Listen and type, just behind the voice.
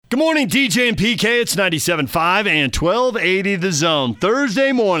Good morning, DJ and PK. It's 97.5 and 1280 The Zone.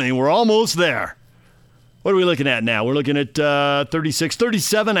 Thursday morning, we're almost there. What are we looking at now? We're looking at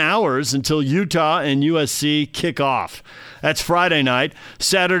 37 hours until Utah and USC kick off. That's Friday night.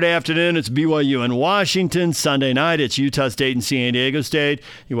 Saturday afternoon, it's BYU and Washington. Sunday night, it's Utah State and San Diego State.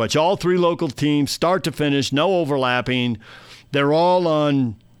 You watch all three local teams, start to finish, no overlapping. They're all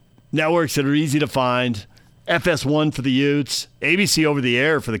on networks that are easy to find. FS1 for the Utes, ABC over the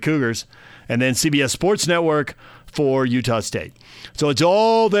air for the Cougars, and then CBS Sports Network for Utah State. So it's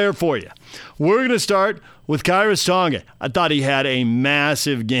all there for you. We're going to start with Khyiris Tonga. I thought he had a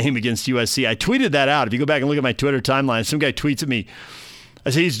massive game against USC. I tweeted that out. If you go back and look at my Twitter timeline, some guy tweets at me.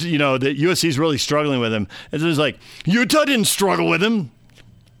 I say, that USC's really struggling with him. And it's like, Utah didn't struggle with him.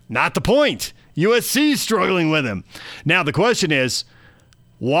 Not the point. USC's struggling with him. Now, the question is,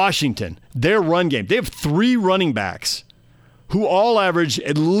 Washington, their run game. They have three running backs who all average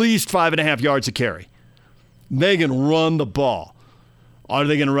at least 5.5 yards a carry. They can run the ball. Are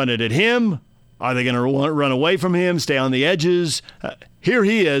they going to run it at him? Are they going to run away from him, stay on the edges? Here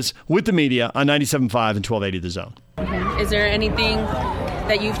he is with the media on 97.5 and 1280 The Zone. Is there anything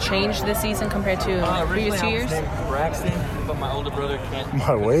that you've changed this season compared to previous 2 years? Braxton, but my older brother can't.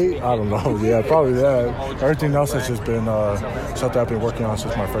 My weight? I don't know. Yeah, probably that. Everything else has just been something I've been working on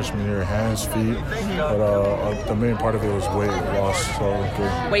since my freshman year. Hands, feet. But the main part of it was weight loss. So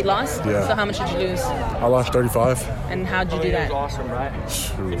good. Weight loss? Yeah. So how much did you lose? I lost 35. And how did you do that? It was awesome, right?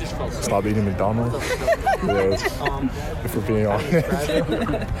 Shoot. Stop eating McDonald's. If we're being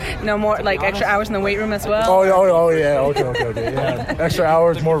honest. No more, like extra hours in the weight room as well? Oh yeah. Okay. Yeah. Extra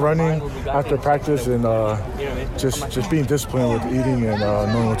hours, more running after practice, and just being disciplined with eating and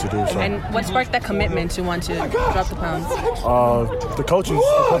knowing what to do. So. And what sparked that commitment to want to drop the pounds? The coaches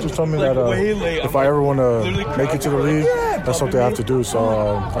told me that if I ever want to make it to the league, that's something I have to do.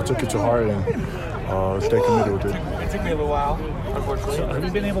 So I took it to heart and stay committed with it. It took me a little while, unfortunately. So have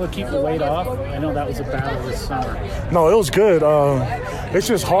you been able to keep the weight off? I know that was a battle this summer. No, it was good. It's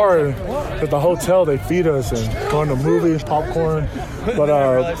just hard at the hotel. They feed us and going to movies, popcorn. But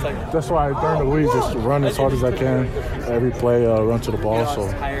that's why during the week, just run as hard as I can. Every play, run to the ball. So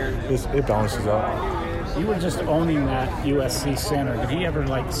it balances out. You were just owning that USC center. Did he ever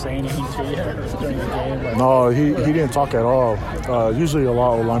say anything to you during the game? No, he didn't talk at all. Usually a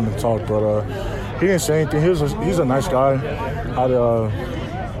lot of linemen talk, but he didn't say anything. He's a nice guy.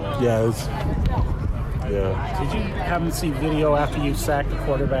 Did you happen to see video after you sacked the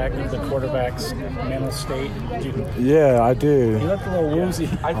quarterback of the quarterback's mental state? Yeah, I did. He looked a little woozy.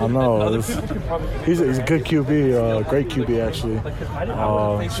 I know. He's a good QB, great QB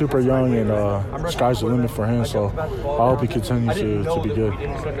actually. Super young, and sky's the limit for him. So I hope he continues to be good.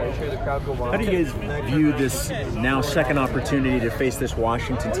 How do you guys view this now second opportunity to face this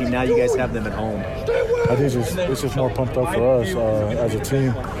Washington team? Now you guys have them at home. I think it's just more pumped up for us as a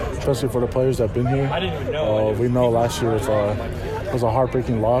team, especially for the players that have been here. We know last year was a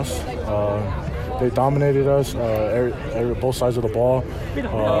heartbreaking loss. They dominated us, both sides of the ball,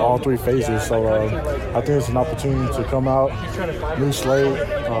 all three phases. So I think it's an opportunity to come out, new slate.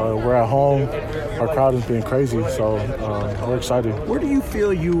 We're at home. Our crowd has been crazy, so we're excited. Where do you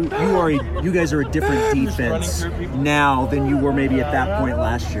feel you guys are a different defense now than you were maybe at that point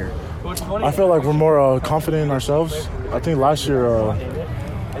last year? I feel like we're more confident in ourselves. I think last year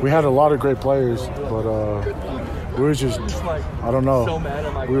we had a lot of great players, but we were just, I don't know,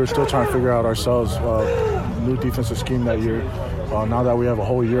 we were still trying to figure out ourselves. New defensive scheme that year. Now that we have a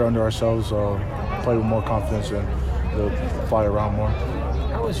whole year under ourselves, play with more confidence and fly around more.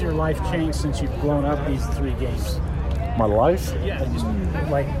 How has your life changed since you've blown up these 3 games? My life? Yeah, just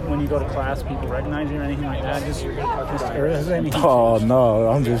like when you go to class, people recognize you or anything like that? Or has anything Oh, no,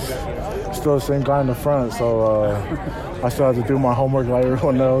 I'm just still the same guy in the front, so I still have to do my homework like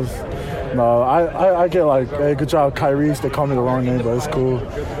everyone else. No, I get hey, good job, Khyiris. They call me the wrong name, but it's cool.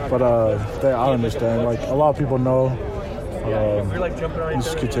 But I understand. A lot of people know.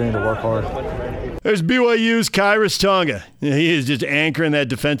 Just continue to work hard. There's BYU's Khyiris Tonga. He is just anchoring that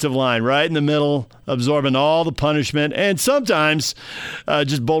defensive line right in the middle, absorbing all the punishment, and sometimes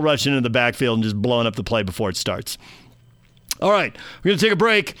just bull rushing into the backfield and just blowing up the play before it starts. All right, we're going to take a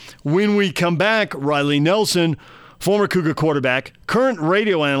break. When we come back, Riley Nelson, former Cougar quarterback, current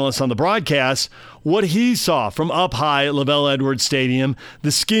radio analyst on the broadcast, what he saw from up high at LaVell Edwards Stadium,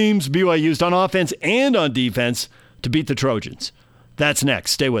 the schemes BYU used on offense and on defense to beat the Trojans. That's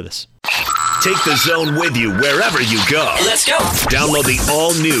next. Stay with us. Take the Zone with you wherever you go. Let's go. Download the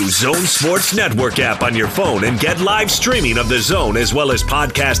all-new Zone Sports Network app on your phone and get live streaming of the Zone as well as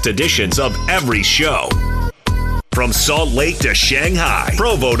podcast editions of every show. From Salt Lake to Shanghai,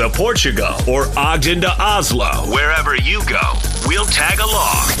 Provo to Portugal, or Ogden to Oslo, wherever you go, we'll tag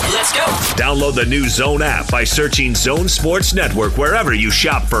along. Let's go. Download the new Zone app by searching Zone Sports Network wherever you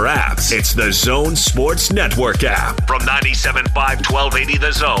shop for apps. It's the Zone Sports Network app from 97.5 1280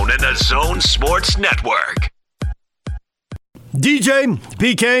 The Zone and the Zone Sports Network. DJ,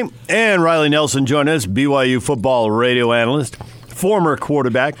 PK, and Riley Nelson join us, BYU football radio analyst, former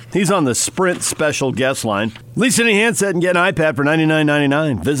quarterback. He's on the Sprint special guest line. Lease any handset and get an iPad for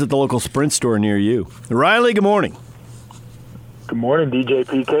 $99.99. Visit the local Sprint store near you. Riley, good morning. Good morning, DJ,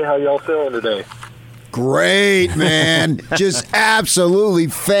 PK. How y'all feeling today? Great, man. Just absolutely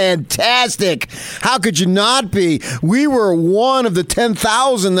fantastic. How could you not be? We were one of the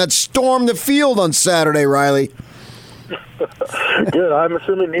 10,000 that stormed the field on Saturday, Riley. Good. I'm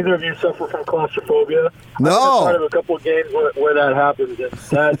assuming neither of you suffer from claustrophobia. No. I'm part of a couple of games where that happens, and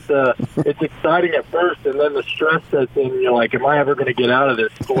that's it's exciting at first, and then the stress sets in. You're like, am I ever going to get out of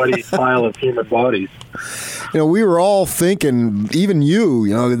this sweaty pile of human bodies? We were all thinking, even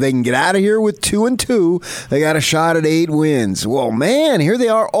you, they can get out of here with 2-2. They got a shot at 8 wins. Well, man, here they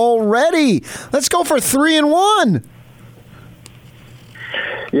are already. Let's go for 3-1.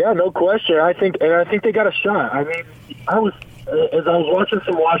 Yeah, no question. I think they got a shot. I mean, as I was watching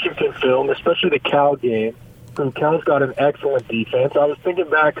some Washington film, especially the Cal game. So Cal's got an excellent defense. I was thinking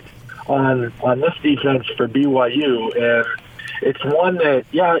back on this defense for BYU, and it's one that,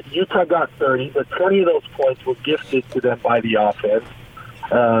 Utah got 30, but 20 of those points were gifted to them by the offense,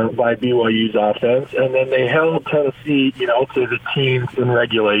 by BYU's offense, and then they held Tennessee, to the teens in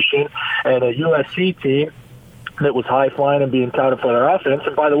regulation, and a USC team that was high-flying and being touted for their offense.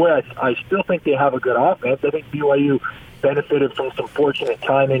 And by the way, I still think they have a good offense. I think BYU benefited from some fortunate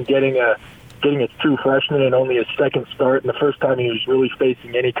timing, getting its true freshman and only his second start, and the first time he was really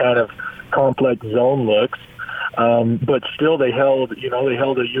facing any kind of complex zone looks. But still, they held a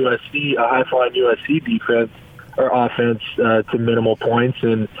high-flying USC defense or offense to minimal points,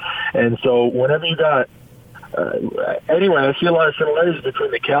 and so whenever you got. Anyway, I see a lot of similarities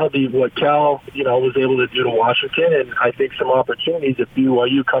between what Cal, was able to do to Washington, and I think some opportunities if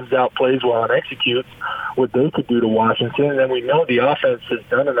BYU comes out, plays well, and executes what they could do to Washington. And then we know the offense has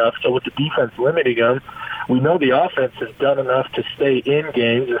done enough. So with the defense limiting them, we know the offense has done enough to stay in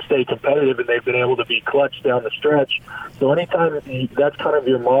games and stay competitive, and they've been able to be clutch down the stretch. So anytime that's kind of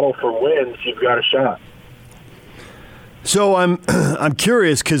your model for wins, you've got a shot. So I'm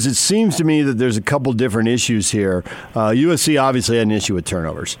curious because it seems to me that there's a couple different issues here. USC obviously had an issue with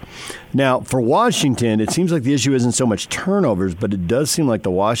turnovers. Now, for Washington, it seems like the issue isn't so much turnovers, but it does seem like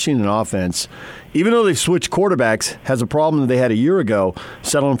the Washington offense, even though they've switched quarterbacks, has a problem that they had a year ago,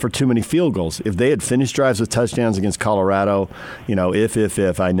 settling for too many field goals. If they had finished drives with touchdowns against Colorado,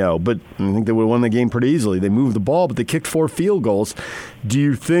 if, I know. But I think they would have won the game pretty easily. They moved the ball, but they kicked 4 field goals. Do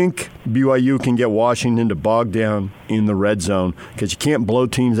you think BYU can get Washington to bog down in the red zone? Because you can't blow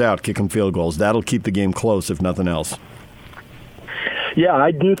teams out kicking field goals. That'll keep the game close, if nothing else. Yeah,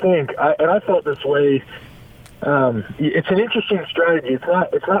 I do think, and I felt this way. It's an interesting strategy.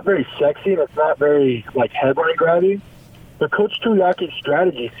 It's not very sexy, and it's not very headline grabbing. But Coach Tuiaki's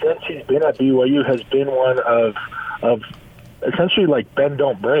strategy since he's been at BYU has been one of essentially bend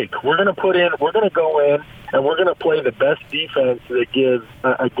don't break. We're going to go in, and we're going to play the best defense that gives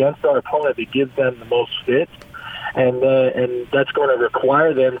against our opponent that gives them the most fits. And that's going to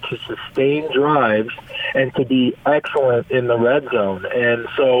require them to sustain drives and to be excellent in the red zone. And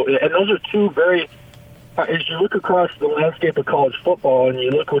those are two very, as you look across the landscape of college football and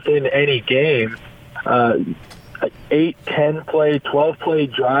you look within any game, 8, 10 play, 12 play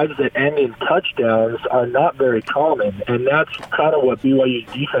drives that end in touchdowns are not very common. And that's kind of what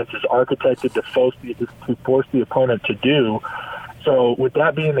BYU's defense is architected to force the opponent to do. So with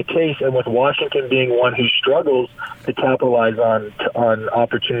that being the case, and with Washington being one who struggles to capitalize on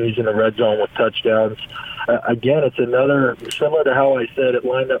opportunities in the red zone with touchdowns, again, it's another, similar to how I said it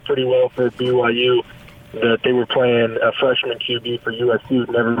lined up pretty well for BYU, that they were playing a freshman QB for USC who's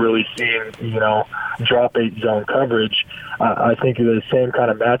never really seen, drop 8 zone coverage. I think the same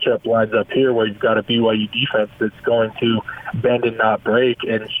kind of matchup lines up here where you've got a BYU defense that's going to bend and not break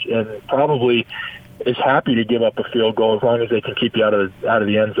and probably is happy to give up a field goal as long as they can keep you out of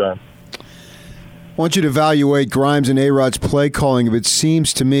the end zone. I want you to evaluate Grimes and A-Rod's play calling. If it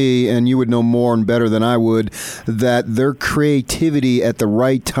seems to me, and you would know more and better than I would, that their creativity at the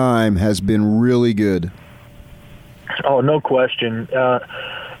right time has been really good. Oh, no question. I'm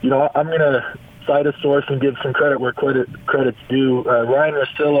going to cite a source and give some credit where credit's due. Ryan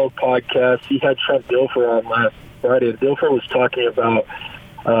Russillo podcast, he had Trent Dilfer on last Friday. Dilfer was talking about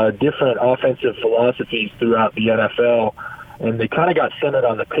different offensive philosophies throughout the NFL, and they kind of got centered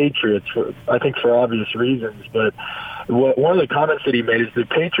on the Patriots, I think for obvious reasons. But one of the comments that he made is the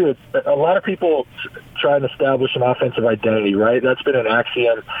Patriots, a lot of people try and establish an offensive identity, right? That's been an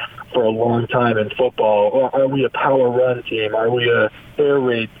axiom for a long time in football. Are we a power run team? Are we a air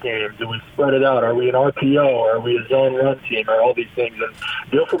raid team? Do we spread it out? Are we an RPO? Are we a zone run team? Or all these things? And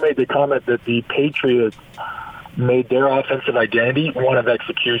Dilfer made the comment that the Patriots made their offensive identity one of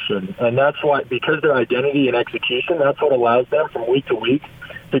execution. And that's why, because their identity and execution, that's what allows them from week to week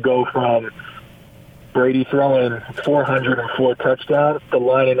to go from Brady throwing 404 touchdowns to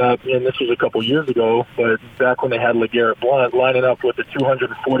lining up, and this was a couple years ago, but back when they had LeGarrette Blount, lining up with a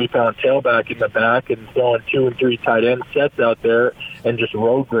 240-pound tailback in the back and throwing 2 and 3 tight end sets out there and just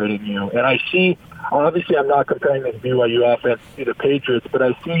road grading you. And I see, obviously I'm not comparing this BYU offense to the Patriots, but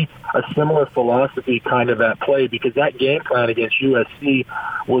I see a similar philosophy kind of at play, because that game plan against USC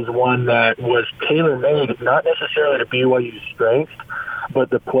was one that was tailor-made, not necessarily to BYU's strengths, but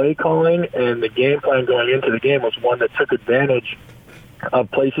the play calling and the game plan going into the game was one that took advantage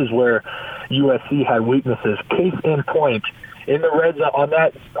of places where USC had weaknesses. Case in point, in the red zone, on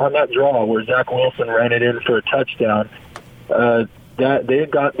that draw where Zach Wilson ran it in for a touchdown, that they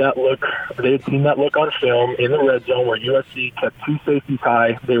had got that look. They had seen that look on film in the red zone where USC kept 2 safeties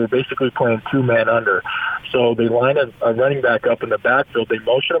high. They were basically playing 2-man under. So they line a running back up in the backfield. They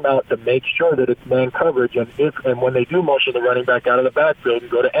motion him out to make sure that it's man coverage. And when they do motion the running back out of the backfield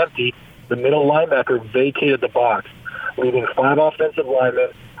and go to empty, the middle linebacker vacated the box, leaving 5 offensive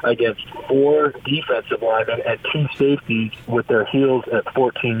linemen against 4 defensive linemen and 2 safeties with their heels at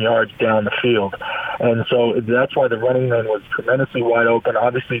 14 yards down the field. And so that's why the running man was tremendously wide open.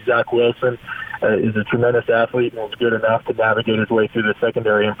 Obviously, Zach Wilson is a tremendous athlete and was good enough to navigate his way through the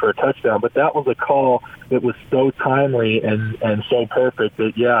secondary and for a touchdown. But that was a call that was so timely and so perfect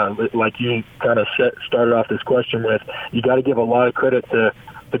that, yeah, like you kind of started off this question with, you got to give a lot of credit to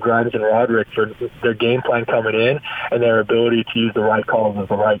Grimes and Roderick for their game plan coming in and their ability to use the right calls at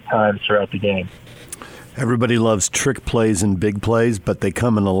the right times throughout the game. Everybody loves trick plays and big plays, but they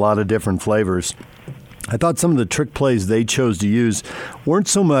come in a lot of different flavors. I thought some of the trick plays they chose to use weren't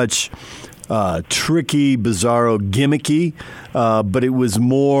so much tricky, bizarro, gimmicky, but it was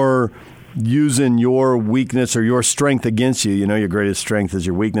more using your weakness or your strength against you. You know, your greatest strength is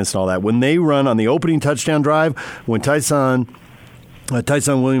your weakness and all that. When they run on the opening touchdown drive, when Tyson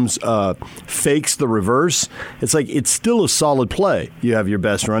Williams fakes the reverse, it's like it's still a solid play. You have your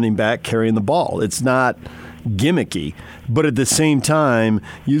best running back carrying the ball. It's not gimmicky, but at the same time,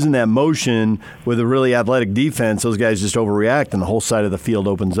 using that motion with a really athletic defense, those guys just overreact, and the whole side of the field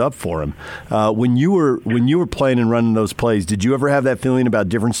opens up for them. When you were playing and running those plays, did you ever have that feeling about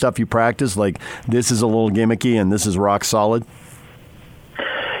different stuff you practice, like this is a little gimmicky and this is rock solid?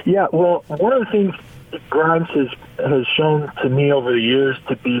 Yeah, well, one of the things Grimes has shown to me over the years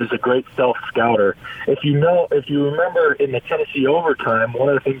to be is a great self-scouter. If you remember in the Tennessee overtime, one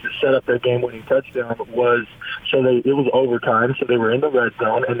of the things that set up their game-winning touchdown was it was overtime, so they were in the red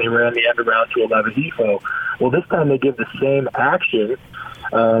zone and they ran the end around to 11 defo. Well, this time they give the same action,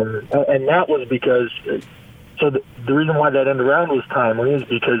 and that was because. So the reason why that end around was timely is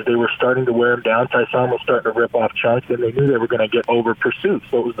because they were starting to wear him down. Tyson was starting to rip off chunks, and they knew they were going to get over pursuit.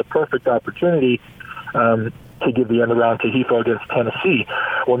 So it was the perfect opportunity to give the end around to Hefo against Tennessee.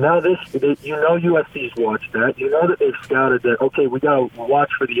 Well, now USC's watched that. You know that they've scouted that, okay, we got to watch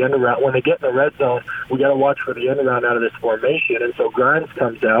for the end around. When they get in the red zone, we got to watch for the end around out of this formation. And so Grimes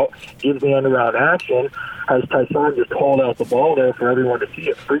comes out, gives the end around action, has Tyson just hauled out the ball there for everyone to see.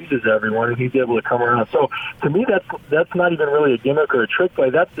 It freezes everyone, and he's able to come around. So to me, that's not even really a gimmick or a trick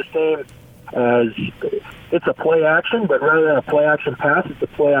play. That's the same as it's a play action, but rather than a play action pass, it's a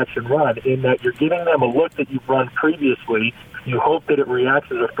play action run, in that you're giving them a look that you've run previously. You hope that it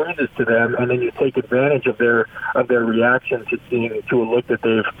reacts as or freezes to them, and then you take advantage of their reaction to a look that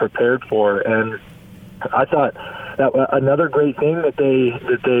they've prepared for. And I thought that another great thing that they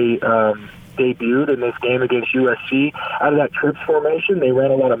debuted in this game against USC, out of that trips formation, they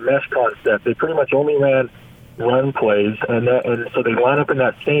ran a lot of mesh concept. They pretty much only ran run plays, and so they line up in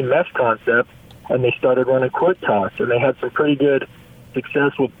that same mesh concept, and they started running quick toss, and they had some pretty good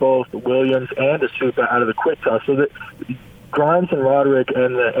success with both Williams and Asupa out of the quick toss. So that Grimes and Roderick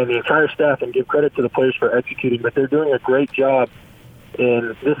and the entire staff, and give credit to the players for executing, but they're doing a great job.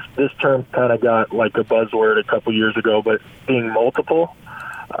 And this term kind of got like a buzzword a couple years ago, but being multiple.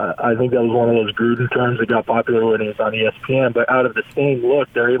 I think that was one of those Gruden terms that got popular when he was on ESPN. But out of the same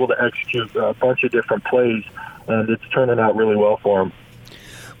look, they're able to execute a bunch of different plays, and it's turning out really well for them.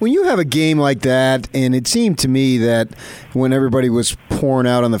 When you have a game like that, and it seemed to me that when everybody was pouring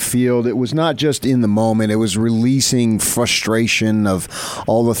out on the field, it was not just in the moment, it was releasing frustration of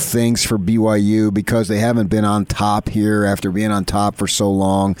all the things for BYU because they haven't been on top here after being on top for so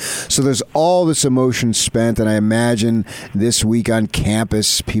long. So there's all this emotion spent, and I imagine this week on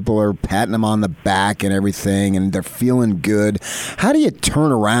campus, people are patting them on the back and everything, and they're feeling good. How do you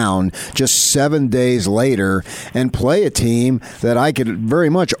turn around just 7 days later and play a team that I could very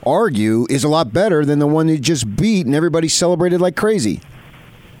much argue is a lot better than the one you just beat and everybody celebrated like crazy?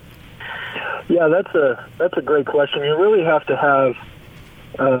 Yeah, that's a great question. You really have to have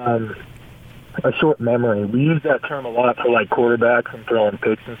a short memory. We use that term a lot for like quarterbacks and throwing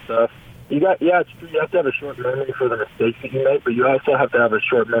picks and stuff. It's true. You have to have a short memory for the mistakes that you make, but you also have to have a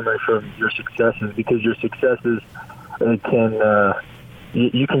short memory for your successes, because your successes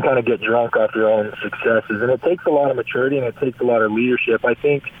you can kind of get drunk off your own successes, and it takes a lot of maturity and it takes a lot of leadership. I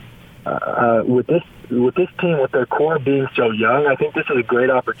think with this team, with their core being so young, I think this is a great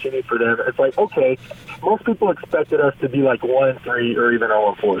opportunity for them. It's like, okay, most people expected us to be like 1-3 or even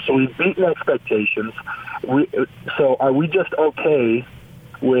 0-4, so we've beaten expectations. So are we just okay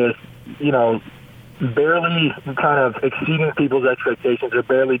with, barely kind of exceeding people's expectations or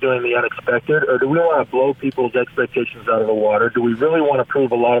barely doing the unexpected, or do we want to blow people's expectations out of the water? Do we really want to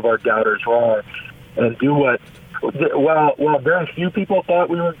prove a lot of our doubters wrong and do what? Well, very few people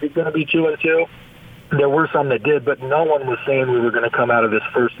thought we were going to be 2-2. There were some that did, but no one was saying we were going to come out of this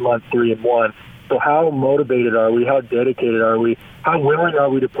first month 3-1. So how motivated are we? How dedicated are we? How willing are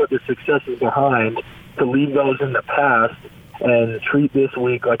we to put the successes behind, to leave those in the past and treat this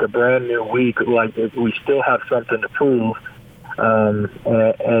week like a brand new week, like we still have something to prove,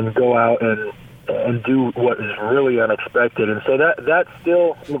 and go out and do what is really unexpected. And so that's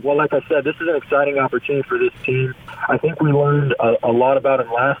still, well, like I said, this is an exciting opportunity for this team. I think we learned a lot about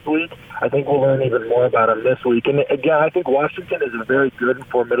them last week. I think we'll learn even more about them this week. And again, I think Washington is a very good and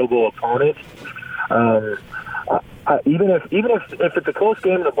formidable opponent. Even if it's a close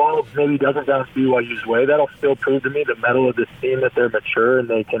game and the ball maybe doesn't bounce BYU's way, that'll still prove to me the mettle of this team, that they're mature and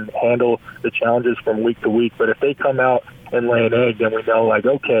they can handle the challenges from week to week. But if they come out and lay an egg, then we know, like,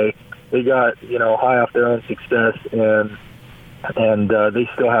 okay, they got high off their own success, and they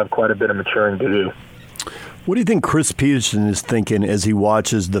still have quite a bit of maturing to do. What do you think Chris Peterson is thinking as he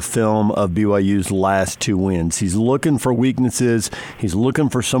watches the film of BYU's last 2 wins? He's looking for weaknesses. He's looking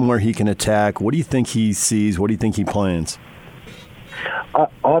for somewhere he can attack. What do you think he sees? What do you think he plans?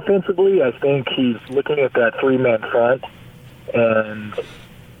 Offensively, I think he's looking at that 3-man front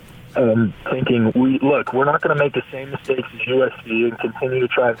and thinking, we're not going to make the same mistakes as USC and continue to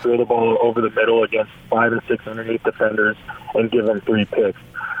try and throw the ball over the middle against 5 and 6 underneath defenders and give them 3 picks.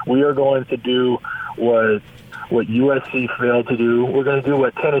 We are going to do what USC failed to do. We're going to do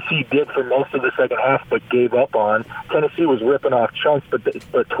what Tennessee did for most of the second half but gave up on. Tennessee was ripping off chunks,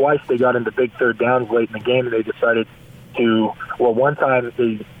 but twice they got into big third downs late in the game, and they decided to, one time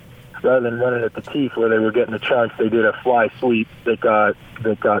they, rather than running at the teeth where they were getting the chunks, they did a fly sweep that got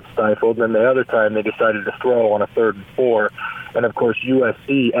stifled. And then the other time they decided to throw on a 3rd and 4. And, of course,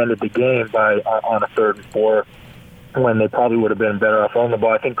 USC ended the game on a 3rd and 4 when they probably would have been better off on the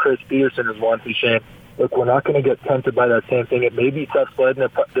ball. I think Chris Peterson is one who's saying, look, we're not going to get tempted by that same thing. It may be tough sledding.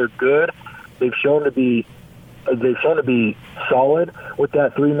 They're good. They've shown to be solid with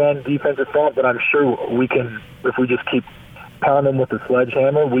that 3-man defensive front, but I'm sure we can, if we just keep pounding with the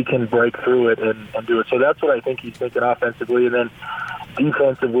sledgehammer, we can break through it and do it. So that's what I think he's thinking offensively. And then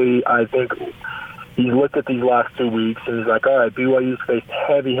defensively, I think he's looked at these last 2 weeks and he's like, all right, BYU's faced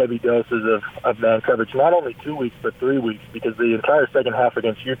heavy doses of man coverage, not only 2 weeks, but 3 weeks, because the entire second half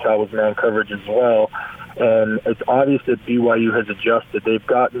against Utah was man coverage as well. And it's obvious that BYU has adjusted. They've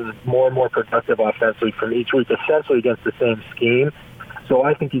gotten more and more productive offensively from each week, essentially against the same scheme. So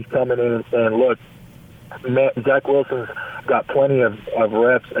I think he's coming in and saying, look, Zach Wilson's got plenty of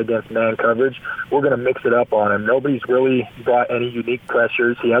reps against man coverage. We're going to mix it up on him. Nobody's really brought any unique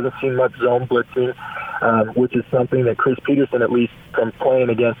pressures. He hasn't seen much zone blitzing, which is something that Chris Peterson, at least from playing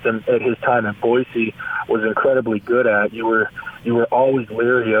against him at his time in Boise, was incredibly good at. You were always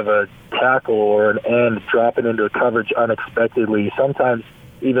leery of a tackle or an end dropping into a coverage unexpectedly, sometimes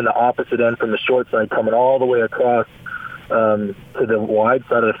even the opposite end from the short side coming all the way across to the wide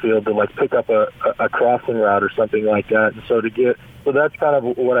side of the field to pick up a crossing route or something like that. And so that's kind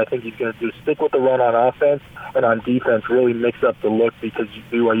of what I think he's going to do. Stick with the run on offense, and on defense really mix up the look, because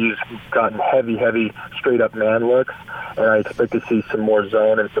BYU's gotten heavy straight up man looks, and I expect to see some more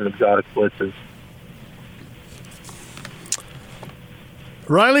zone and some exotic blitzes.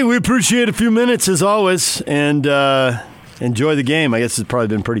 Riley, we appreciate a few minutes as always, and Enjoy the game. I guess it's probably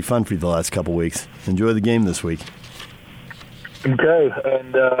been pretty fun for you the last couple weeks. Enjoy the game this week. Okay,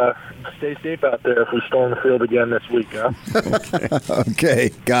 and stay safe out there if we storm the field again this week, huh? Okay,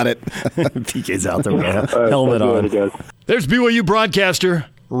 got it. PK's out there with a helmet on. Guys. There's BYU broadcaster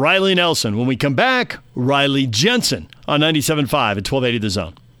Riley Nelson. When we come back, Riley Jensen on 97.5 at 1280 The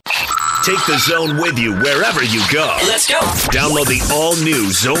Zone. Take the Zone with you wherever you go. Let's go. Download the all-new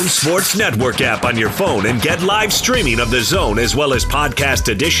Zone Sports Network app on your phone and get live streaming of the Zone as well as podcast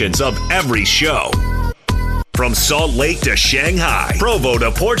editions of every show. From Salt Lake to Shanghai, Provo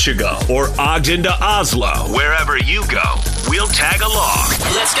to Portugal, or Ogden to Oslo, wherever you go, we'll tag along.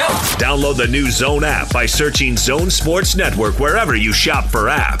 Let's go. Download the new Zone app by searching Zone Sports Network wherever you shop for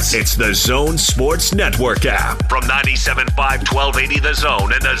apps. It's the Zone Sports Network app from 97.5 1280 The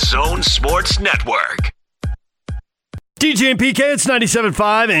Zone and the Zone Sports Network. DJ and PK, it's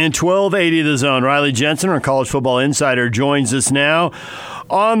 97.5 and 1280 The Zone. Riley Jensen, our college football insider, joins us now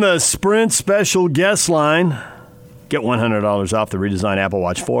on the Sprint special guest line. Get $100 off the redesigned Apple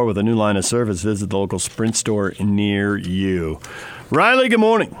Watch 4 with a new line of service. Visit the local Sprint store near you. Riley, good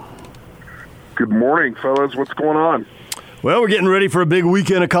morning. Good morning, fellas. What's going on? Well, we're getting ready for a big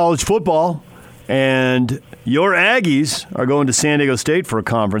weekend of college football, and your Aggies are going to San Diego State for a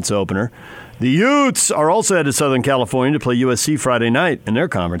conference opener. The Utes are also headed to Southern California to play USC Friday night in their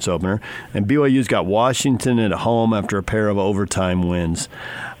conference opener, and BYU's got Washington at home after a pair of overtime wins.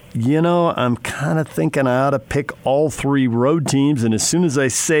 You know, I'm kind of thinking I ought to pick all three road teams, and as soon as I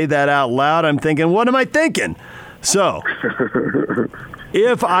say that out loud, I'm thinking, what am I thinking? So,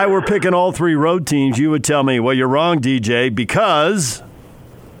 if I were picking all three road teams, you would tell me, well, you're wrong, DJ, because...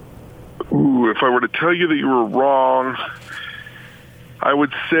 Ooh, if I were to tell you that you were wrong, I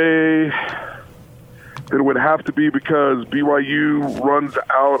would say that it would have to be because BYU runs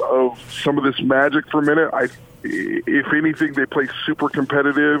out of some of this magic for a minute. If anything, they play super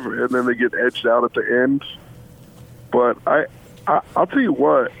competitive, and then they get edged out at the end. But I'll tell you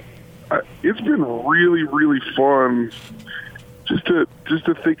what, it's been really, really fun just to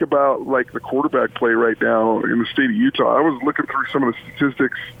think about like the quarterback play right now in the state of Utah. I was looking through some of the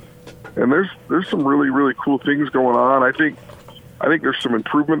statistics, and there's some really, really cool things going on. I think there's some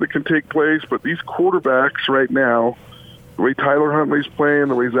improvement that can take place, but these quarterbacks right now, the way Tyler Huntley's playing,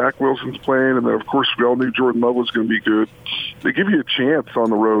 the way Zach Wilson's playing, and then of course we all knew Jordan Love was going to be good. They give you a chance on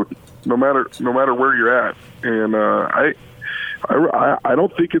the road, no matter where you're at. And I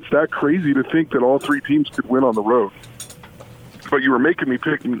don't think it's that crazy to think that all three teams could win on the road. But you were making me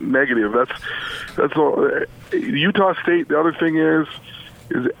pick negative. That's all. Utah State. The other thing is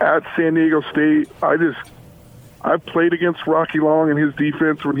at San Diego State. I've played against Rocky Long and his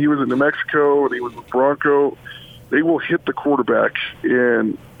defense when he was in New Mexico and he was with Bronco. They will hit the quarterback,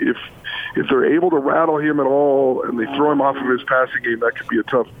 and if they're able to rattle him at all and they throw him off of his passing game, that could be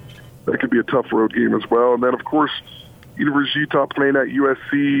a tough road game as well. And then of course, University of Utah playing at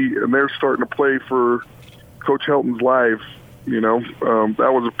USC, and they're starting to play for Coach Helton's life. You know,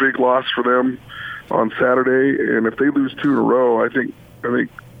 that was a big loss for them on Saturday, and if they lose two in a row, I think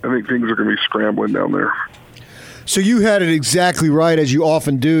things are going to be scrambling down there. So you had it exactly right, as you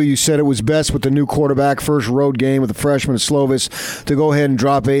often do. You said it was best with the new quarterback, first road game with the freshman Slovis, to go ahead and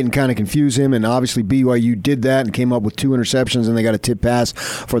drop 8 and kind of confuse him. And obviously BYU did that and came up with 2 interceptions, and they got a tip pass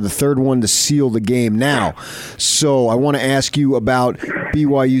for the third one to seal the game. Now, so I want to ask you about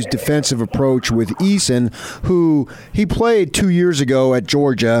BYU's defensive approach with Eason, who he played 2 years ago at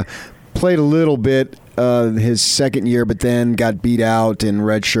Georgia, played a little bit his second year, but then got beat out and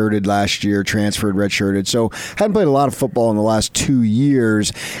redshirted last year, transferred redshirted. So hadn't played a lot of football in the last 2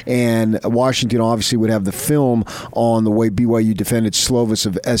 years, and Washington obviously would have the film on the way BYU defended Slovis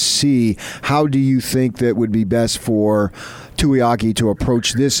of SC. How do you think that would be best for Tuiaki to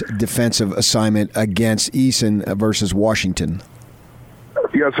approach this defensive assignment against Eason versus Washington?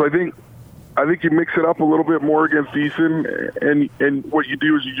 Yeah, so I think you mix it up a little bit more against Eason, and what you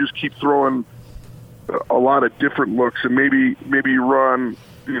do is you just keep throwing a lot of different looks, and maybe you run,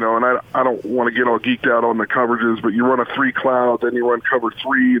 you know, and I don't want to get all geeked out on the coverages, but you run a 3 cloud, then you run cover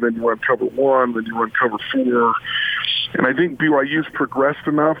 3, then you run cover 1, then you run cover 4. And I think BYU's progressed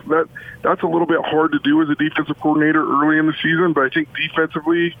enough that that's a little bit hard to do as a defensive coordinator early in the season, but I think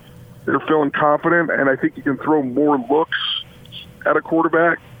defensively they're feeling confident, and I think you can throw more looks at a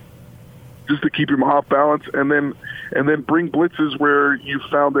quarterback just to keep him off balance, and then bring blitzes where you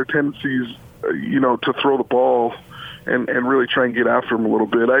found their tendencies, you know, to throw the ball and really try and get after him a little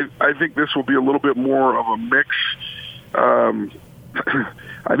bit. I think this will be a little bit more of a mix. I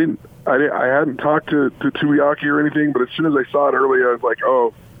hadn't talked to Tuiaki or anything, but as soon as I saw it early, I was like,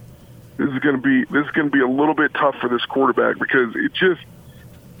 oh, this is going to be a little bit tough for this quarterback, because it just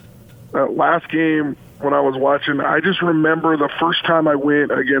last game when I was watching, I just remember the first time I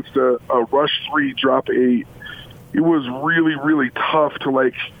went against a rush 3 drop 8. It was really, really tough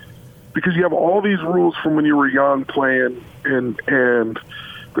to because you have all these rules from when you were young playing, and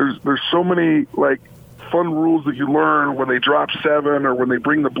there's so many fun rules that you learn when they drop 7 or when they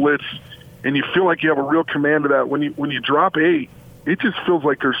bring the blitz, and you feel like you have a real command of that. When you drop 8, it just feels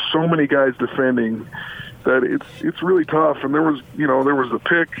like there's so many guys defending that it's really tough. And there was the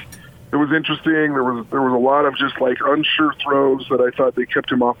pick. It was interesting. There was a lot of just unsure throws that I thought they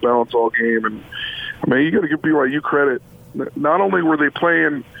kept him off balance all game. And you got to give BYU credit. Not only were they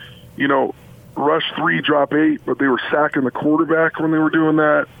playing, rush 3, drop 8, but they were sacking the quarterback when they were doing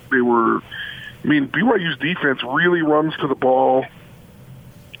that. BYU's defense really runs to the ball.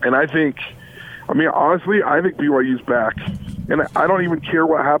 And honestly, I think BYU's back. And I don't even care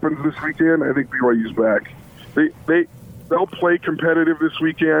what happens this weekend. I think BYU's back. They'll play competitive this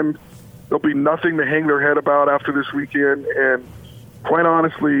weekend. There'll be nothing to hang their head about after this weekend. And quite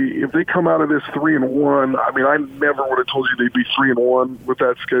honestly, if they come out of this 3-1, I never would have told you they'd be 3-1 with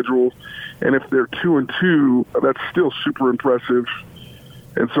that schedule. And if they're 2-2, that's still super impressive.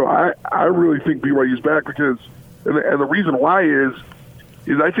 And so I really think BYU's back, because, and the reason why is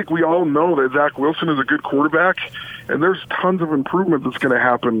I think we all know that Zach Wilson is a good quarterback, and there's tons of improvement that's going to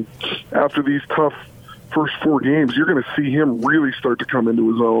happen after these tough first 4 games. You're going to see him really start to come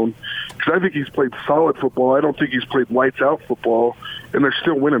into his own, because I think he's played solid football. I don't think he's played lights-out football, and they're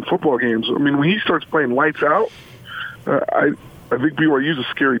still winning football games. when he starts playing lights-out, I think BYU's a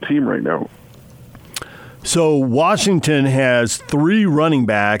scary team right now. So Washington has 3 running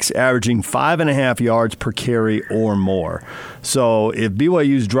backs averaging 5.5 yards per carry or more. So if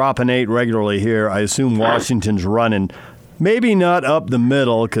BYU's dropping 8 regularly here, I assume Washington's running maybe not up the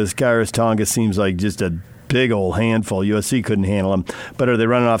middle, because Kairos Tonga seems like just a big old handful. USC couldn't handle him. But are they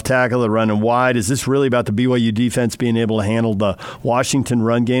running off tackle? They're running wide. Is this really about the BYU defense being able to handle the Washington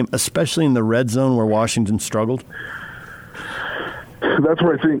run game, especially in the red zone where Washington struggled? That's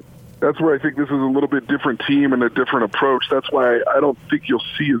where I think this is a little bit different team and a different approach. That's why I don't think you'll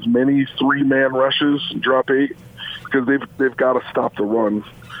see as many 3-man rushes, drop 8, because they've got to stop the run.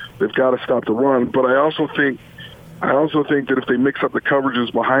 They've got to stop the run. But I also think that if they mix up the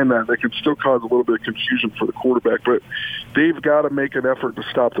coverages behind that can still cause a little bit of confusion for the quarterback. But they've got to make an effort to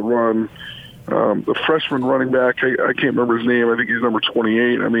stop the run. The freshman running back, I can't remember his name. I think he's number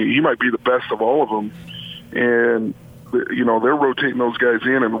 28. He might be the best of all of them. And they're rotating those guys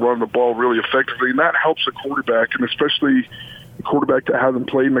in and running the ball really effectively, and that helps a quarterback, and especially a quarterback that hasn't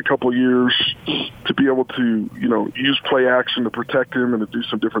played in a couple of years, to be able to, use play action to protect him and to do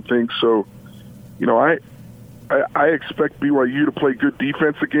some different things. So, I expect BYU to play good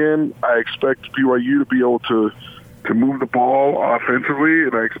defense again. I expect BYU to be able to move the ball offensively,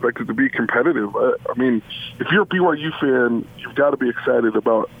 and I expect it to be competitive. If you're a BYU fan, you've got to be excited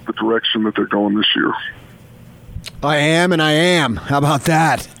about the direction that they're going this year. I am, and I am. How about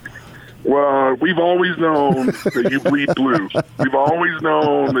that? Well, we've always known that you bleed blue. We've always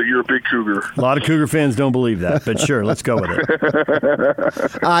known that you're a big Cougar. A lot of Cougar fans don't believe that, but sure, let's go with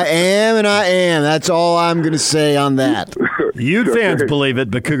it. I am, and I am. That's all I'm going to say on that. Ute fans believe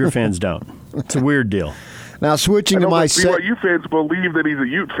it, but Cougar fans don't. It's a weird deal. Now, switching to my BYU fans believe that he's a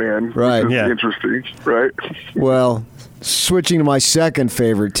Ute fan. Right. Which is interesting, right? Well, switching to my second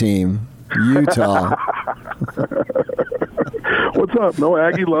favorite team, Utah. What's up? No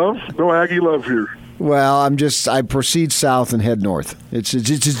Aggie love? No Aggie love here. Well, I proceed south and head north. It's a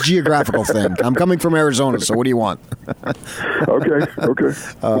geographical thing. I'm coming from Arizona, so what do you want? Okay.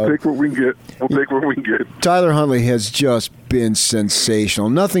 We'll take what we can get. Tyler Huntley has just been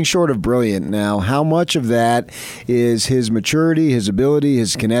sensational. Nothing short of brilliant. Now, how much of that is his maturity, his ability,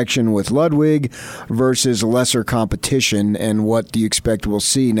 his connection with Ludwig versus lesser competition, and what do you expect we'll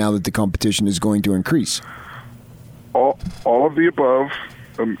see now that the competition is going to increase? All of the above.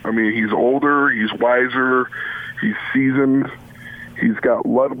 He's older, he's wiser, he's seasoned, he's got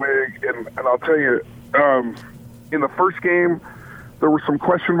Ludwig, and I'll tell you, in the first game, there were some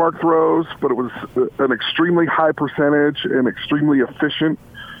question mark throws, but it was an extremely high percentage and extremely efficient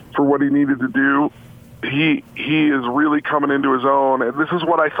for what he needed to do. He is really coming into his own, and this is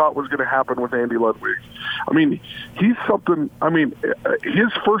what I thought was going to happen with Andy Ludwig. He's something.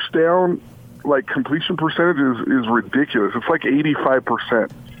 His first down completion percentage is ridiculous. It's like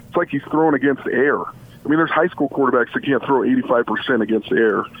 85%. It's like he's throwing against air. There's high school quarterbacks that can't throw 85% against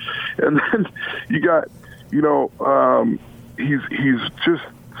air. And then you got, he's just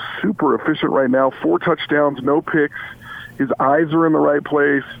super efficient right now. 4 touchdowns, no picks. His eyes are in the right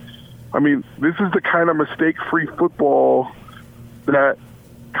place. I mean, this is the kind of mistake-free football that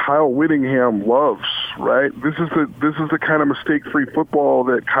Kyle Whittingham loves, right? This is the kind of mistake-free football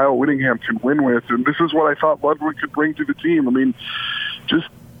that Kyle Whittingham can win with, and this is what I thought Ludwig could bring to the team. I mean, just,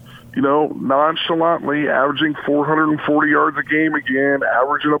 nonchalantly averaging 440 yards a game again,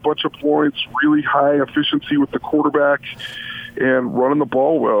 averaging a bunch of points, really high efficiency with the quarterback, and running the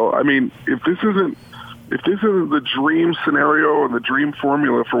ball well. I mean, if this isn't the dream scenario and the dream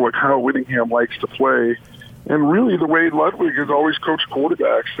formula for what Kyle Whittingham likes to play, and really the way Ludwig has always coached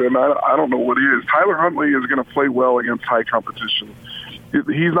quarterbacks, and I don't know what it is. Tyler Huntley is going to play well against high competition.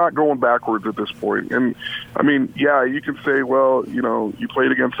 He's not going backwards at this point. And, I mean, yeah, you can say, well, you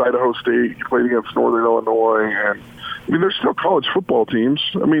played against Idaho State, you played against Northern Illinois, and, I mean, there's still college football teams.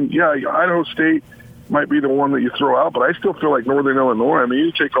 I mean, yeah, Idaho State might be the one that you throw out, but I still feel like Northern Illinois, I mean,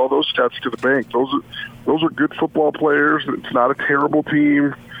 you take all those stats to the bank. Those are good football players. It's not a terrible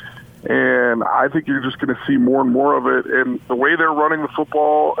team. And I think you're just going to see more and more of it. And the way they're running the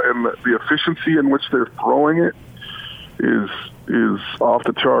football and the efficiency in which they're throwing it is off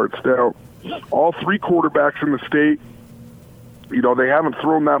the charts. Now, all three quarterbacks in the state, they haven't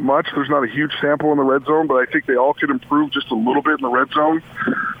thrown that much. There's not a huge sample in the red zone, but I think they all could improve just a little bit in the red zone.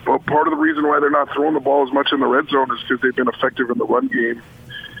 But part of the reason why they're not throwing the ball as much in the red zone is because they've been effective in the run game.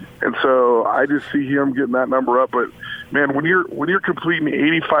 And so I just see him getting that number up. But, man, when you're completing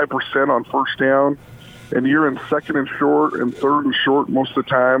 85% on first down and you're in second and short and third and short most of the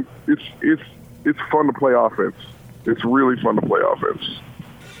time, it's fun to play offense. It's really fun to play offense.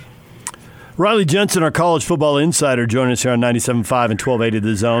 Riley Jensen, our college football insider, joining us here on 97.5 and 1280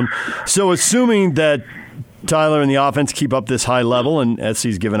 The Zone. So assuming that Tyler and the offense keep up this high level, and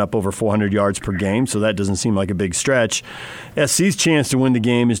SC's given up over 400 yards per game, so that doesn't seem like a big stretch. SC's chance to win the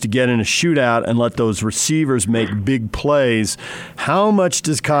game is to get in a shootout and let those receivers make big plays. How much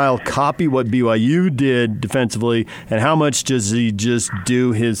does Kyle copy what BYU did defensively, and how much does he just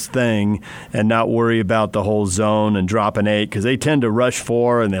do his thing and not worry about the whole zone and drop an 8? Because they tend to rush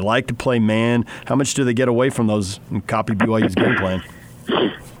 4 and they like to play man. How much do they get away from those and copy BYU's game plan?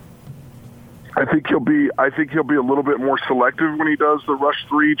 I think he'll be a little bit more selective when he does the rush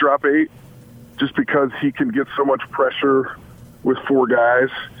 3, drop 8, just because he can get so much pressure with 4 guys.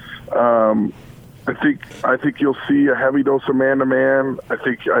 I think you'll see a heavy dose of man-to-man. I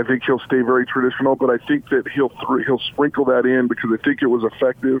think he'll stay very traditional, but I think that he'll sprinkle that in because I think it was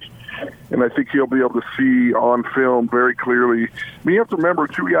effective, and I think he'll be able to see on film very clearly. I mean, you have to remember,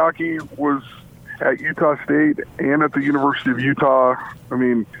 Tuiaki was at Utah State and at the University of Utah. I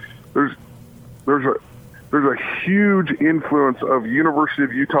mean, there's a huge influence of University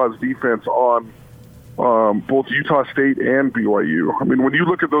of Utah's defense on both Utah State and BYU. I mean, when you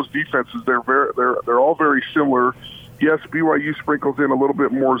look at those defenses, they're all very similar. Yes, BYU sprinkles in a little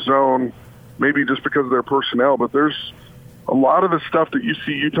bit more zone, maybe just because of their personnel, but there's a lot of the stuff that you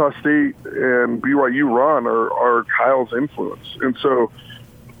see Utah State and BYU run are Kyle's influence. And so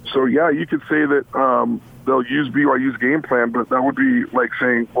yeah, you could say that they'll use BYU's game plan, but that would be like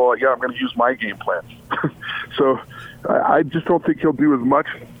saying, well, yeah, I'm going to use my game plan. So I just don't think he'll do as much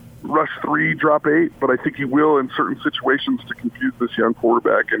rush 3, drop 8, but I think he will in certain situations to confuse this young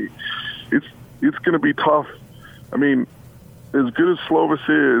quarterback. And it's going to be tough. I mean, as good as Slovis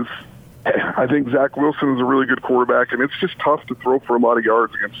is, I think Zach Wilson is a really good quarterback, and it's just tough to throw for a lot of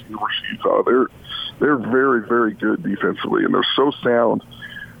yards against the University of Utah. They're very, very good defensively, and they're so sound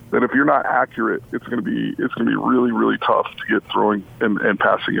that if you're not accurate, it's going to be really, really tough to get throwing and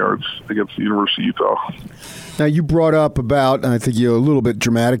passing yards against the University of Utah. Now, you brought up about, I think you're a little bit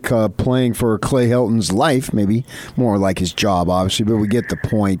dramatic, playing for Clay Helton's life, maybe more like his job, obviously, but we get the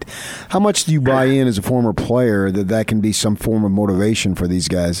point. How much do you buy in as a former player that can be some form of motivation for these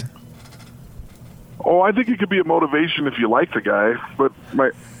guys? Oh, I think it could be a motivation if you like the guy, but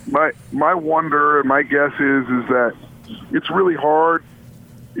my wonder and my guess is that it's really hard.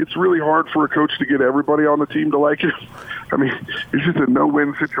 It's really hard for a coach to get everybody on the team to like him. I mean, it's just a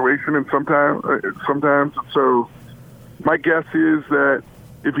no-win situation, and sometimes. So my guess is that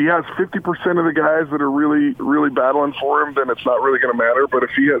if he has 50% of the guys that are really, really battling for him, then it's not really going to matter. But if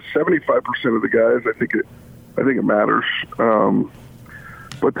he has 75% of the guys, I think it matters.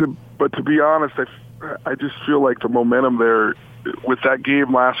 But to be honest, I just feel like the momentum there with that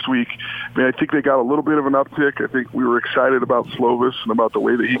game last week, I mean, I think they got a little bit of an uptick. I think we were excited about Slovis and about the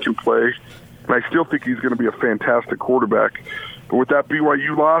way that he can play. And I still think he's going to be a fantastic quarterback. But with that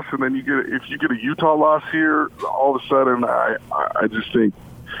BYU loss, and then if you get a Utah loss here, all of a sudden I just think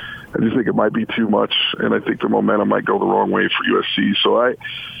it might be too much, and I think the momentum might go the wrong way for USC. So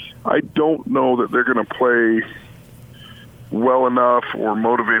I don't know that they're going to play well enough or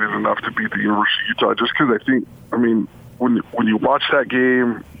motivated enough to beat the University of Utah. Just because when you watch that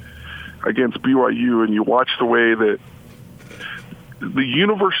game against BYU and you watch the way that the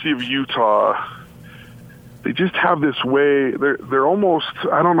University of Utah, they just have this way. They're almost,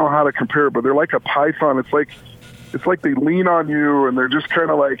 I don't know how to compare it, but they're like a python. It's like they lean on you, and they're just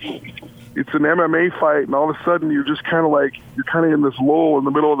kind of like, it's an MMA fight, and all of a sudden you're just kind of like, you're kind of in this lull in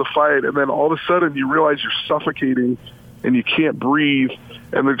the middle of the fight, and then all of a sudden you realize you're suffocating and you can't breathe,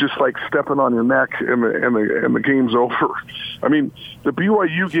 and they're just like stepping on your neck, and the game's over. I mean, the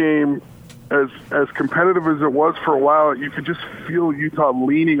BYU game, as competitive as it was for a while, you could just feel Utah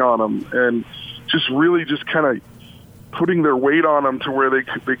leaning on them and just really just kind of putting their weight on them to where they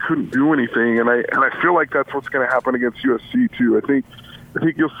couldn't do anything. And I feel like that's what's going to happen against USC too. I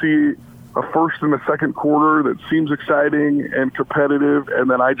think you'll see a first and a second quarter that seems exciting and competitive, and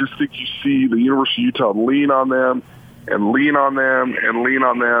then I just think you see the University of Utah lean on them and lean on them and lean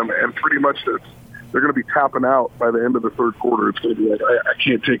on them, and pretty much they're going to be tapping out by the end of the third quarter. It's going to be like, I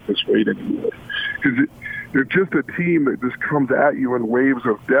can't take this weight anymore, because they're just a team that just comes at you in waves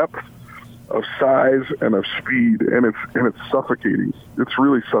of depth, of size, and of speed, and it's suffocating. It's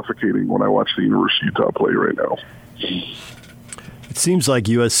really suffocating when I watch the University of Utah play right now. It seems like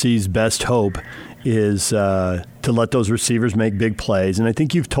USC's best hope is to let those receivers make big plays. And I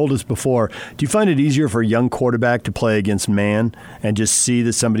think you've told us before, do you find it easier for a young quarterback to play against man and just see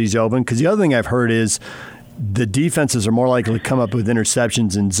that somebody's open? Because the other thing I've heard is the defenses are more likely to come up with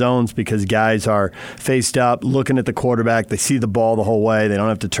interceptions in zones because guys are faced up, looking at the quarterback. They see the ball the whole way. They don't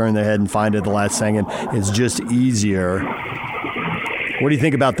have to turn their head and find it at the last second. It's just easier. What do you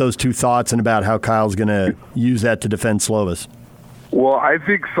think about those two thoughts and about how Kyle's going to use that to defend Slovis? Well, I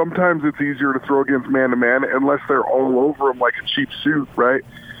think sometimes it's easier to throw against man-to-man unless they're all over him like a cheap suit, right?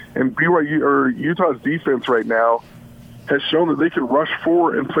 And BYU or Utah's defense right now has shown that they can rush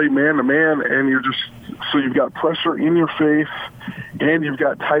forward and play man-to-man, and you've got pressure in your face, and you've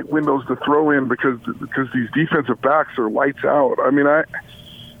got tight windows to throw in because these defensive backs are lights out. I mean,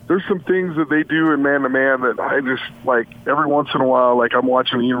 there's some things that they do in man-to-man that I just, like, every once in a while, like I'm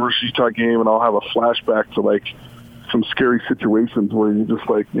watching a University of Utah game and I'll have a flashback to, like, some scary situations where you're just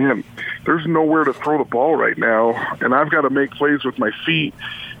like, man, there's nowhere to throw the ball right now, and I've got to make plays with my feet,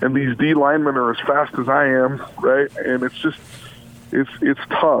 and these D linemen are as fast as I am, right? And it's just, it's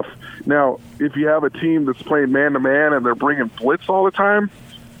tough. Now, if you have a team that's playing man-to-man and they're bringing blitz all the time,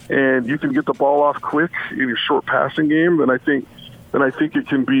 and you can get the ball off quick in your short passing game, then I think it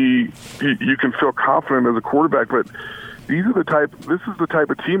can be, you can feel confident as a quarterback. But this is the type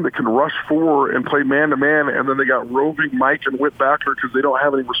of team that can rush forward and play man-to-man, and then they got roving Mike and Whit backer because they don't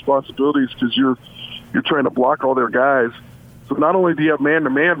have any responsibilities because you're trying to block all their guys. So not only do you have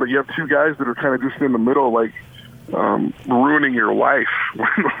man-to-man, but you have two guys that are kind of just in the middle, like ruining your life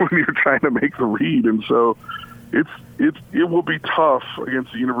when you're trying to make the read. And so it will be tough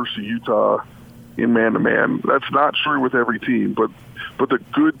against the University of Utah in man-to-man. That's not true with every team, but the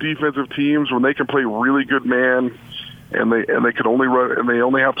good defensive teams, when they can play really good man, and they can only run, and they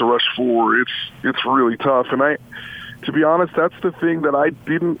only have to rush forward, it's really tough. And to be honest, that's the thing that I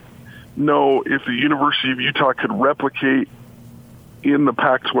didn't know if the University of Utah could replicate in the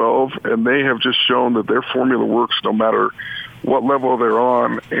Pac-12, and they have just shown that their formula works no matter what level they're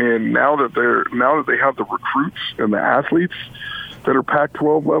on. And now that they have the recruits and the athletes that are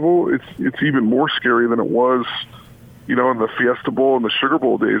Pac-12 level, it's even more scary than it was, in the Fiesta Bowl and the Sugar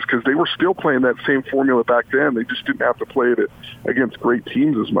Bowl days, because they were still playing that same formula back then. They just didn't have to play it against great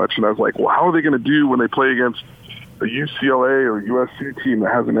teams as much. And I was like, well, how are they going to do when they play against a UCLA or USC team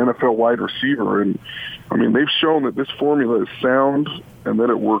that has an NFL wide receiver? And, I mean, they've shown that this formula is sound and that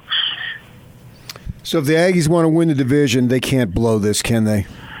it works. So if the Aggies want to win the division, they can't blow this, can they?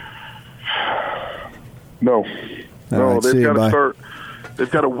 No. Right, they've got to start. They've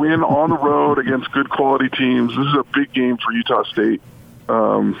got to win on the road against good quality teams. This is a big game for Utah State.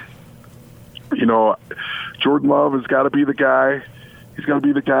 Jordan Love has got to be the guy. He's got to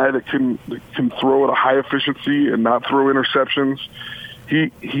be the guy that can throw at a high efficiency and not throw interceptions.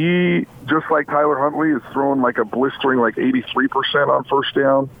 He just like Tyler Huntley is throwing like a blistering 83% on first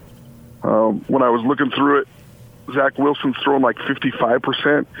down. When I was looking through it, Zach Wilson's throwing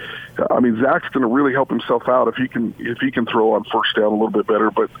 55%. I mean, Zach's going to really help himself out if he can throw on first down a little bit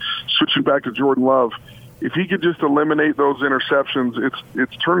better. But switching back to Jordan Love, if he could just eliminate those interceptions,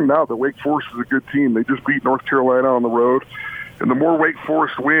 it's turning out that Wake Forest is a good team. They just beat North Carolina on the road, and the more Wake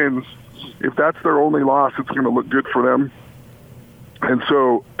Forest wins, if that's their only loss, it's going to look good for them. And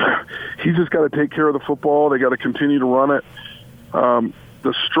so he's just got to take care of the football. They got to continue to run it.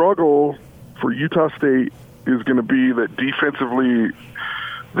 The struggle for Utah State is going to be that defensively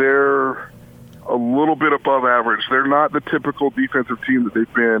they're a little bit above average. They're not the typical defensive team that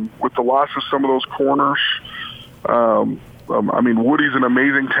they've been. With the loss of some of those corners, I mean, Woody's an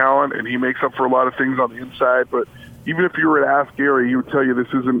amazing talent, and he makes up for a lot of things on the inside. But even if you were to ask Gary, he would tell you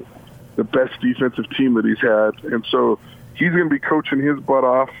this isn't the best defensive team that he's had. And so he's going to be coaching his butt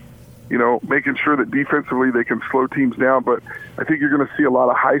off, you know, making sure that defensively they can slow teams down. But I think you're going to see a lot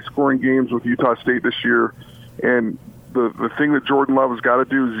of high-scoring games with Utah State this year. And the thing that Jordan Love has got to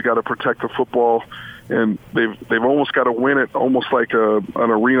do is he's got to protect the football. And they've almost got to win it almost like an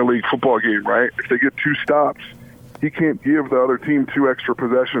Arena League football game, right? If they get 2 stops, he can't give the other team 2 extra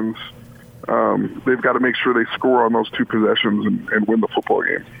possessions. They've got to make sure they score on those 2 possessions and win the football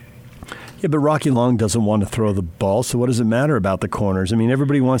game. Yeah, but Rocky Long doesn't want to throw the ball, so what does it matter about the corners? I mean,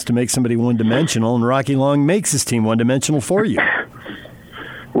 everybody wants to make somebody one-dimensional, and Rocky Long makes his team one-dimensional for you.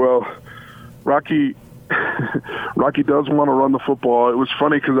 Well, Rocky does want to run the football. It was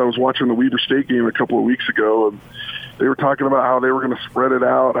funny because I was watching the Weber State game a couple of weeks ago, and they were talking about how they were going to spread it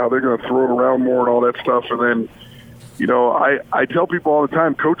out, how they're going to throw it around more and all that stuff. And then, you know, I tell people all the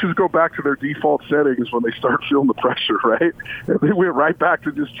time, coaches go back to their default settings when they start feeling the pressure, right? And they went right back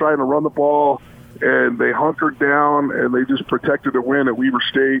to just trying to run the ball, and they hunkered down, and they just protected a win at Weber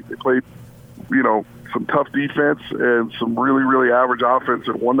State. They played, you know, some tough defense and some really, really average offense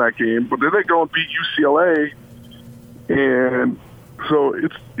and won that game. But then they go and beat UCLA, and so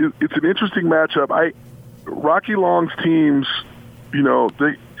it's an interesting matchup. Rocky Long's teams, you know,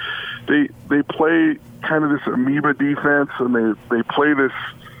 they play kind of this amoeba defense, and they play this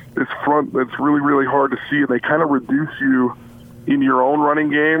front that's really, really hard to see, and they kind of reduce you in your own running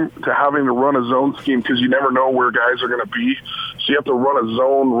game to having to run a zone scheme because you never know where guys are going to be. So you have to run a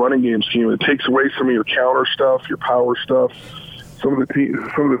zone running game scheme. It takes away some of your counter stuff, your power stuff, some of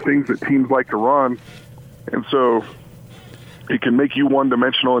the things that teams like to run, and so it can make you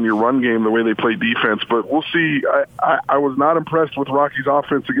one-dimensional in your run game the way they play defense. But we'll see. I was not impressed with Rocky's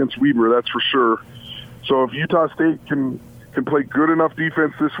offense against Weber, that's for sure. So if Utah State can play good enough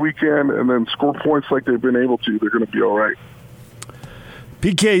defense this weekend and then score points like they've been able to, they're going to be all right.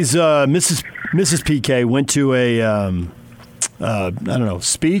 PK's Mrs. PK went to a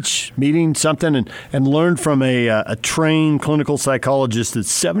speech, meeting, something, and learned from a trained clinical psychologist that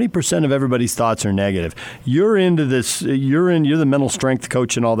 70% of everybody's thoughts are negative. You're into this. You're the mental strength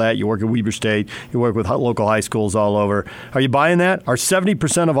coach and all that. You work at Weber State. You work with local high schools all over. Are you buying that? Are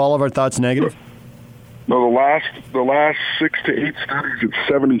 70% of all of our thoughts negative? No, the last 6 to 8 studies, it's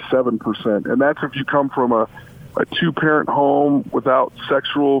 77%, and that's if you come from a 2-parent home without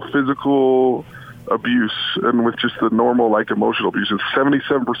sexual, physical abuse, and with just the normal, like, emotional abuse. It's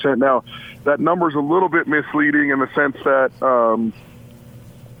 77%. Now, that number's a little bit misleading in the sense that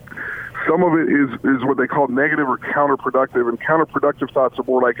some of it is what they call negative or counterproductive, and counterproductive thoughts are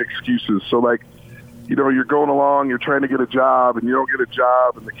more like excuses. So, like, you know, you're going along, you're trying to get a job, and you don't get a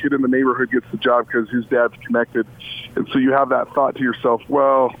job, and the kid in the neighborhood gets the job because his dad's connected. And so you have that thought to yourself,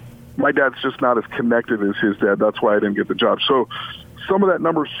 well, my dad's just not as connected as his dad. That's why I didn't get the job. So some of that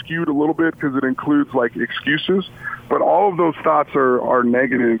number skewed a little bit because it includes, like, excuses. But all of those thoughts are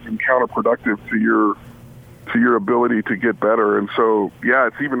negative and counterproductive to your ability to get better. And so, yeah,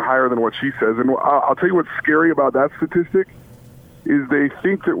 it's even higher than what she says. And I'll tell you what's scary about that statistic is they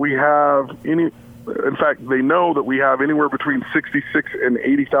think that we have in fact, they know that we have anywhere between 66 and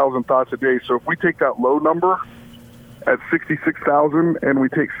 80,000 thoughts a day. So if we take that low number at 66,000 and we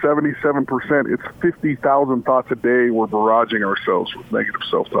take 77%, it's 50,000 thoughts a day we're barraging ourselves with negative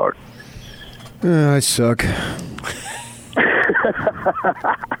self-talk. I suck.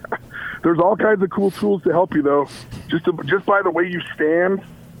 There's all kinds of cool tools to help you, though. Just by the way you stand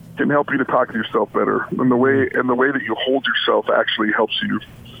can help you to talk to yourself better, and the way that you hold yourself actually helps you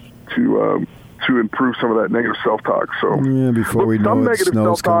to improve some of that negative self-talk. So yeah, before we know it,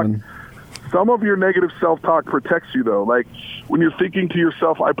 snow's coming. Some of your negative self-talk protects you, though. Like when you're thinking to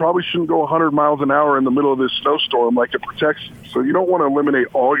yourself, I probably shouldn't go 100 miles an hour in the middle of this snowstorm, like it protects you. So you don't want to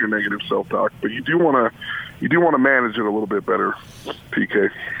eliminate all your negative self-talk, but you do want to manage it a little bit better, PK.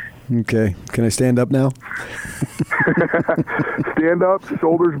 Okay. Can I stand up now? Stand up,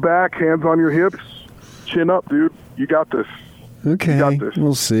 shoulders back, hands on your hips, chin up, dude. You got this. Okay. You got this.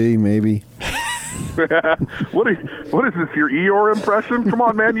 We'll see, maybe. What is this, your Eeyore impression? Come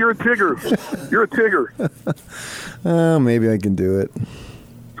on, man, you're a Tigger. You're a Tigger. Maybe I can do it.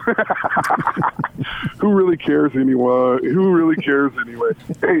 Who really cares anyway?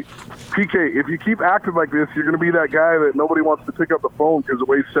 Hey, PK, if you keep acting like this, you're going to be that guy that nobody wants to pick up the phone because it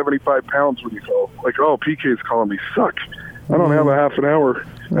weighs 75 pounds when you call. Like, oh, PK's calling me. Suck. I don't have a half an hour.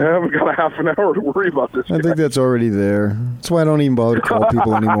 I haven't got a half an hour to worry about this. I think that's already there. That's why I don't even bother to call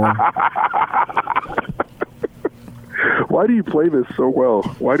people anymore. Why do you play this so well?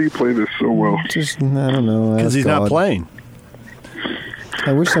 Just, I don't know. Because he's not playing.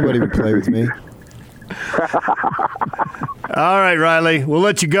 I wish somebody would play with me. All right, Riley. We'll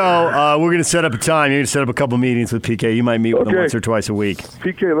let you go. We're going to set up a time. You're going to set up a couple meetings with PK. You might meet with him once or twice a week.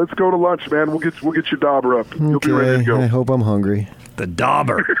 PK, let's go to lunch, man. We'll get your dauber up. You'll be ready to go. I hope I'm hungry. The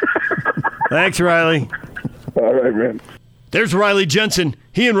dauber. Thanks, Riley. All right, man. There's Riley Jensen.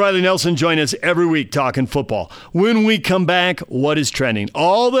 He and Riley Nelson join us every week talking football. When we come back, what is trending?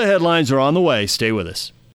 All the headlines are on the way. Stay with us.